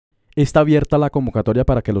Está abierta la convocatoria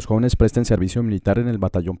para que los jóvenes presten servicio militar en el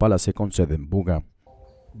batallón Palacé con sede en Buga.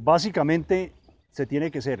 Básicamente se tiene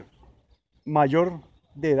que ser mayor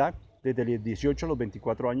de edad, desde los 18 a los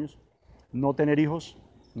 24 años, no tener hijos,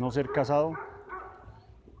 no ser casado,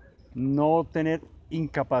 no tener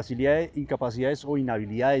incapacidades o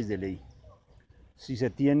inhabilidades de ley. Si se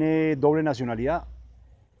tiene doble nacionalidad,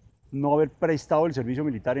 no haber prestado el servicio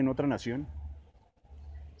militar en otra nación,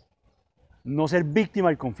 no ser víctima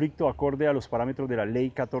del conflicto acorde a los parámetros de la ley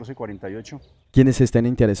 1448. Quienes estén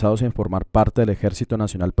interesados en formar parte del Ejército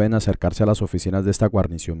Nacional pueden acercarse a las oficinas de esta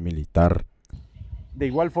guarnición militar. De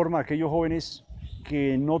igual forma, aquellos jóvenes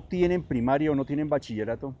que no tienen primaria o no tienen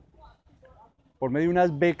bachillerato, por medio de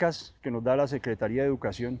unas becas que nos da la Secretaría de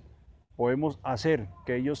Educación, podemos hacer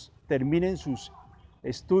que ellos terminen sus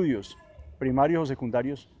estudios primarios o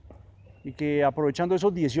secundarios y que aprovechando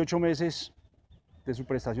esos 18 meses de su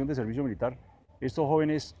prestación de servicio militar, estos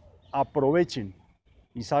jóvenes aprovechen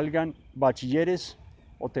y salgan bachilleres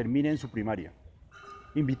o terminen su primaria.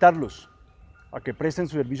 Invitarlos a que presten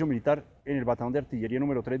su servicio militar en el Batallón de Artillería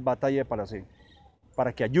número 3, Batalla de Palacé,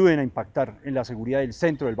 para que ayuden a impactar en la seguridad del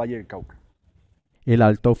centro del Valle del Cauca. El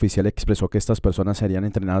alto oficial expresó que estas personas serían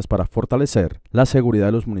entrenadas para fortalecer la seguridad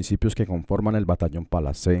de los municipios que conforman el batallón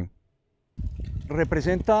Palacé.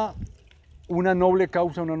 Representa una noble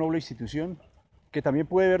causa, una noble institución, que también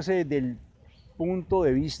puede verse desde el punto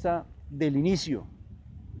de vista del inicio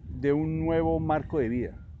de un nuevo marco de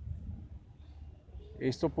vida.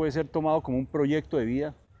 Esto puede ser tomado como un proyecto de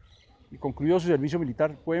vida y concluido su servicio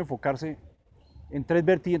militar puede enfocarse en tres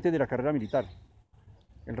vertientes de la carrera militar: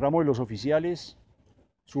 el ramo de los oficiales,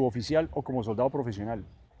 suboficial o como soldado profesional,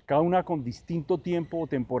 cada una con distinto tiempo o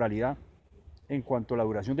temporalidad en cuanto a la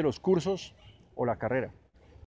duración de los cursos o la carrera.